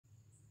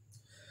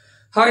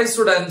Hi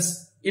students,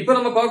 இப்போ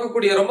நம்ம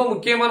பார்க்கக்கூடிய ரொம்ப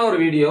முக்கியமான ஒரு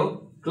video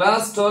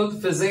Class 12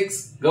 Physics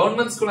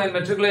Government School and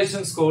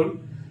Matriculation School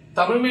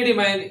Tamil Medium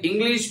and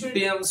English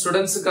Medium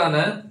Studentsக்கான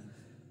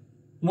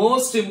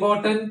most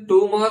important 2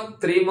 mark,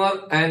 3 mark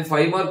and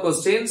 5 mark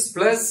questions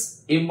plus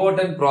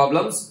important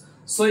problems.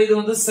 So இது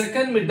வந்து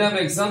second midterm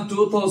exam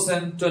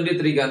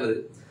 2023 கானது.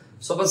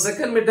 So அப்ப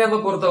second midterm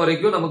பொறுத்த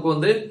வரைக்கும் நமக்கு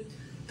வந்து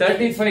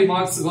 35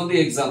 marks க்கு வந்து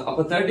exam.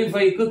 அப்ப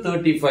 35 க்கு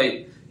 35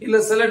 இல்ல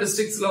சில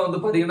டிஸ்ட்ரிக்ட்ஸ்ல வந்து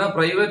பாத்தீங்கன்னா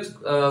private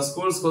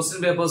schools question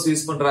papers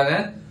use பண்றாங்க.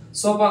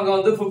 சோ அப்ப அங்க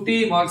வந்து 50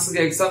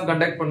 மார்க்ஸ்க்கு எக்ஸாம்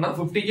கண்டக்ட் பண்ணா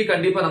 50 க்கு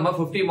கண்டிப்பா நம்ம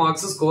 50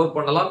 மார்க்ஸ் ஸ்கோர்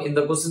பண்ணலாம் இந்த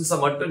क्वेश्चंस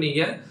மட்டும்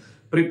நீங்க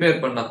prepare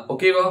பண்ணா.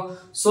 ஓகேவா?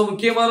 சோ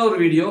முக்கியமான ஒரு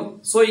வீடியோ.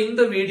 சோ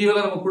இந்த வீடியோல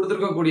நம்ம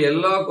கொடுத்திருக்க கூடிய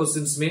எல்லா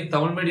क्वेश्चंसமே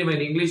Tamil medium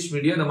and English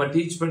medium நம்ம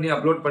டீச் பண்ணி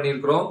அப்லோட்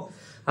பண்ணியிருக்கோம்.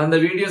 அந்த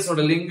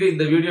வீடியோஸோட லிங்க்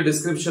இந்த வீடியோ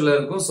டிஸ்கிரிப்ஷன்ல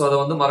இருக்கும். சோ அத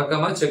வந்து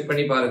மறக்காம செக்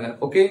பண்ணி பாருங்க.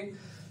 ஓகே?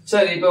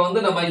 சரி, இப்போ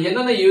வந்து நம்ம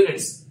என்னென்ன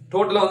யூனிட்ஸ்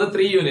டோட்டலா வந்து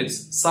 3 யூனிட்ஸ்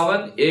 7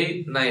 8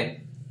 9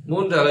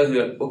 மூன்று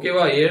அலகுகள்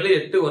ஓகேவா 7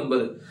 8 9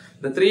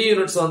 இந்த 3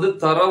 யூனிட்ஸ் வந்து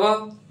தரவா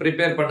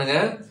prepare பண்ணுங்க.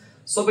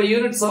 சோ இப்ப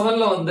யூனிட்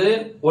 7ல வந்து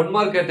 1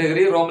 mark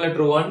category Rome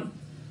letter 1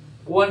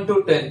 1 to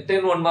 10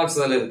 1 marks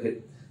அதுல இருக்கு.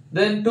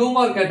 தென் 2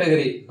 மார்க்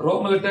கேட்டகரி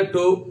ரோம் லெட்டர்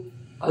 2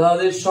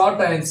 அதாவது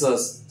ஷார்ட்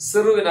ஆன்சர்ஸ்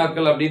சிறு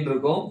வினாக்கள் அப்படினு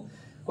இருக்கும்.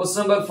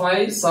 क्वेश्चन நம்பர்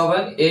 5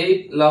 7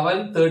 8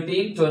 11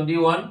 13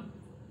 21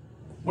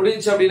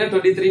 முடிஞ்சு அப்படினா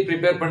 23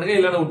 prepare பண்ணுங்க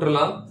இல்லனா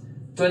விட்டுறலாம்.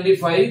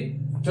 25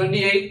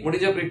 28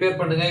 முடிஞ்சா prepare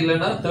பண்ணுங்க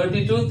இல்லனா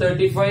 32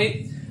 35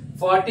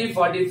 40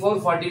 44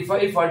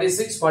 45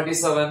 46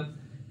 47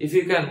 if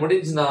you can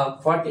முடிஞ்சுனா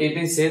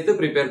 48 சேர்த்து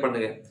prepare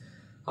பண்ணுங்க.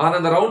 ஆனா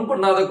அந்த ரவுண்ட்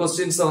பண்ணாத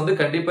क्वेश्चंस வந்து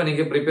கண்டிப்பா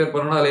நீங்க prepare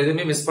பண்ணனும். அதுல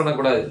எதுமே மிஸ் பண்ண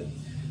கூடாது.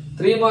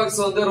 3 மார்க்ஸ்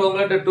வந்து Rome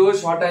letter 2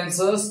 short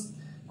answers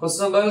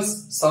question numbers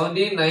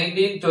 17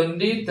 19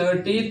 20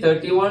 30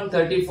 31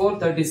 34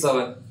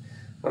 37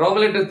 Rome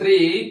letter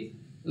 3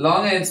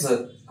 long answer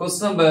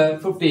question number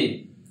 15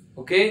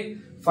 okay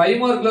 5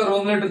 மார்க்ல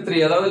Rome letter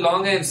 3 அதாவது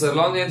லாங்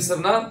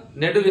ஆன்சர்னா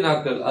நெடு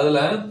வினாக்கள் அதுல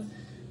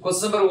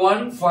क्वेश्चन நம்பர்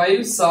 1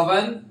 5 7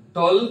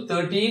 12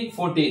 13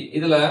 14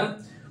 இதுல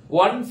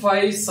 1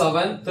 5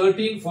 7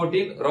 13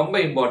 14 ரொம்ப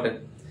இம்பார்ட்டன்ட்.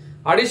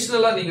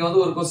 அடிஷனலா நீங்க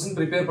வந்து ஒரு क्वेश्चन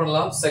prepare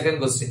பண்ணலாம். செகண்ட்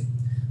क्वेश्चन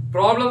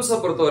ப்ராப்ளம்ஸ்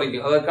பொறுத்த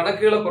வரைக்கும் அதாவது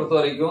கணக்குகளை பொறுத்த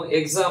வரைக்கும்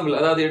எக்ஸாம்பிள்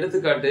அதாவது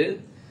எடுத்துக்காட்டு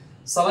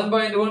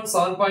 7.1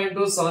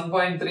 7.2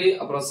 7.3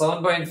 அப்புறம்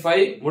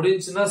 7.5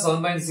 முடிஞ்சுனா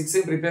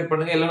 7.6 prepare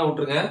பண்ணுங்க இல்லனா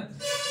விட்டுருங்க.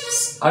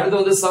 அடுத்து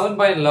வந்து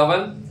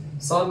 7.11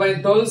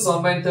 7.12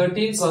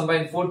 7.13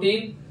 7.14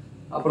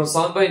 அப்புறம்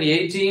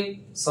 7.18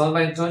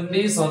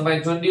 7.20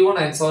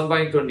 7.21 and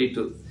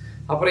 7.22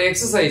 அப்புறம்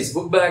எக்சர்சைஸ்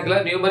புக் பேக்ல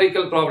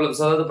நியூமெரிக்கல்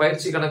ப்ராப்ளம்ஸ் அதாவது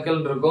பயிற்சி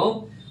கணக்குகள் இருக்கும்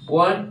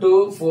 1 2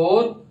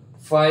 4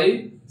 5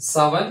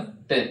 7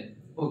 10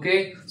 ஓகே.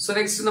 சோ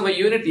நெக்ஸ்ட் நம்ம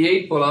யூனிட்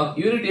 8 போலாம்.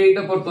 யூனிட்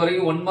 8 பொறுத்த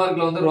வரைக்கும் 1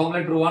 மார்க்ல வந்து ரோம்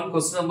லெட்டர் 1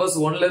 क्वेश्चन நம்பர்ஸ்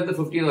 1 ல இருந்து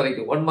 15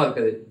 வரைக்கும் 1 மார்க்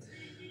அது.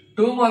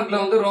 2 மார்க்ல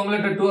வந்து ரோம்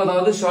லெட்டர் 2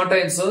 அதாவது short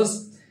answers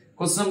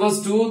question numbers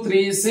 2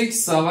 3 6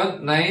 7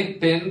 9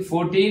 10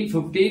 14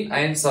 15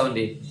 and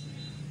 17.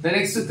 The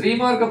next 3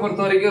 மார்க்க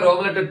பொறுத்த வரைக்கும்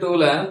ரோம் லெட்டர் 2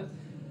 ல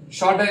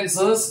short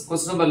answers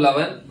question number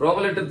 11 Rome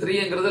letter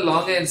 3 ங்கிறது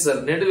லாங் ஆன்சர்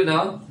நெடுவினா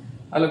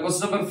அதுல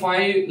question number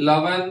 5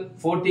 11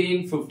 14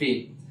 15.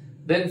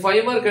 Then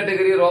 5 mark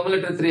category Rome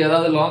letter 3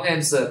 அதாவது லாங்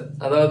ஆன்சர்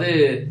அதாவது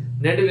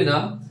நெடுவினா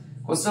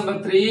क्वेश्चन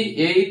நம்பர் 3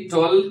 8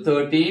 12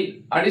 13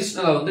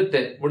 அடிஷனலா வந்து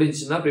 10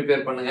 முடிஞ்சுனா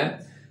prepare பண்ணுங்க.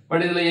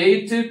 பட் இதுல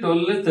 8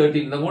 12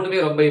 13 இந்த மூணுமே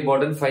ரொம்ப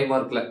இம்பார்ட்டன்ட் 5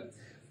 மார்க்ல.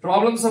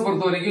 ப்ராப்ளம்ஸ்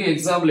பொறுத்த வரைக்கும்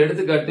எக்ஸாம்பிள்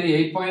எடுத்துக்காட்டு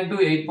 8.2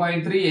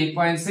 8.3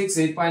 8.6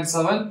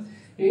 8.7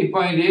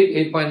 8.8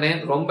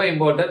 8.9 ரொம்ப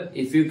இம்பார்ட்டன்ட்.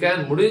 இஃப் யூ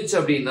கேன் முடிஞ்சு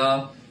அப்படின்னா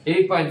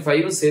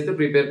 8.5 சேர்த்து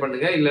prepare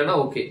பண்ணுங்க இல்லனா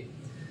okay.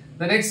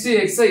 The next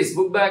exercise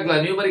book bag la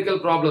numerical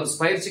problems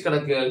பயிற்சி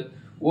கணக்குகள்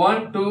 1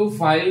 2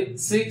 5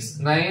 6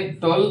 9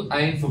 12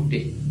 and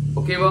 15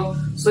 ஓகேவா.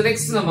 சோ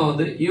நெக்ஸ்ட் நம்ம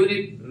வந்து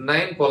யூனிட்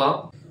 9 போலாம்.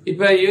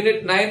 இப்போ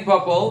யூனிட் 9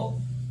 பாப்போம்.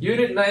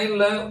 யூனிட் 9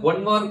 ல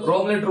 1 mark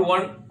Rome letter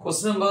 1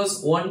 question numbers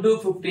 1 to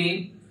 15.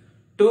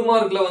 2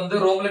 மார்க்ல வந்து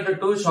Rome letter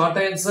 2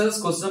 short answers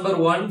question number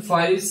 1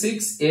 5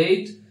 6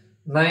 8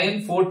 9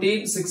 14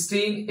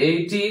 16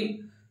 18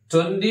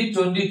 20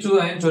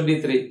 22 and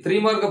 23.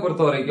 3 மார்க்க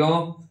பொறுத்த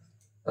வரைக்கும்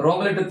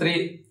ரோம் லெட்டர் 3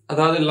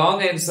 அதாவது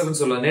லாங் ஆன்சர்னு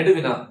சொல்லலாம்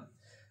நெடுவினா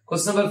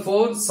क्वेश्चन நம்பர்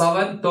 4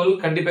 7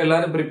 12 கண்டிப்பா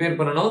எல்லாரும் prepare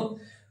பண்ணனும்.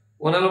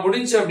 உன்னால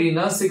முடிஞ்சு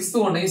அப்படினா 6th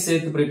ஒன்னையும்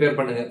சேர்த்து prepare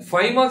பண்ணுங்க.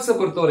 5 மார்க்ஸ்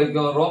பொறுத்த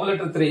வரைக்கும் ரோம்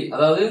லெட்டர் 3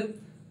 அதாவது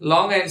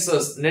லாங்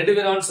ஆன்சர்ஸ்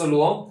நெடுவினான்னு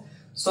சொல்லுவோம்.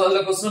 சோ அதுல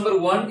क्वेश्चन நம்பர்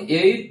 1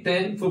 8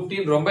 10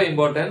 15 ரொம்ப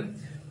இம்பார்ட்டன்ட்.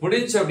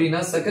 முடிஞ்சு அப்படினா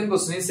செகண்ட்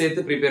क्वेश्चனையும்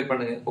சேர்த்து prepare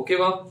பண்ணுங்க.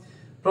 ஓகேவா.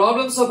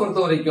 ப்ராப்ளம்ஸ் பொறுத்த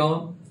வரைக்கும்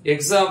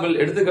எக்ஸாம்பிள்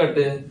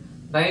எடுத்துக்காட்டு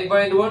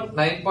 9.1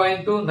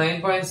 9.2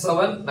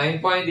 9.7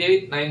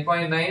 9.8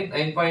 9.9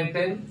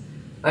 9.10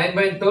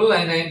 9.12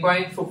 and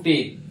 9.15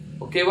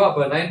 ஓகேவா. அப்ப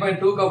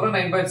 9.2 க்கு அப்புறம்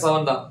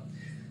 9.7 தான்.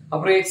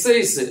 அப்புறம்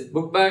எக்சர்சைஸ்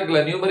புக் பேக்ல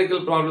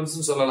நியூமெரிக்கல் ப்ராப்ளம்ஸ்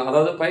சொல்லலாம்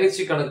அதாவது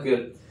பயிற்சி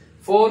கணக்குகள்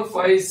 4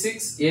 5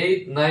 6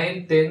 8 9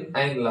 10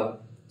 and 11.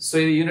 சோ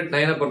இது யூனிட்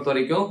 9 பொறுத்த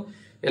வரைக்கும்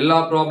எல்லா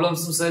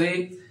ப்ராப்ளம்ஸும் சரி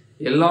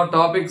எல்லா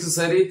டாபிக்ஸும்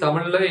சரி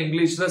தமிழ்ல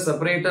இங்கிலீஷ்ல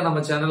செப்பரேட்டா நம்ம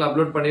சேனல்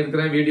அப்லோட்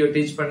பண்ணிருக்கிறேன் வீடியோ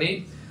டீச் பண்ணி.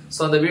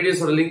 சோ அந்த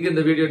வீடியோஸோட லிங்க்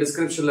இந்த வீடியோ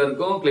டிஸ்கிரிப்ஷன்ல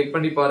இருக்கும், கிளிக்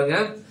பண்ணி பாருங்க.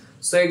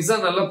 சோ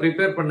எக்ஸாம் நல்லா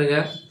ப்ரிப்பேர் பண்ணுங்க.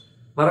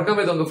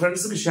 மறக்காம இதை உங்க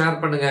ஃப்ரெண்ட்ஸ்க்கு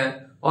ஷேர் பண்ணுங்க.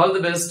 All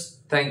the best.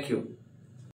 தேங்க்யூ.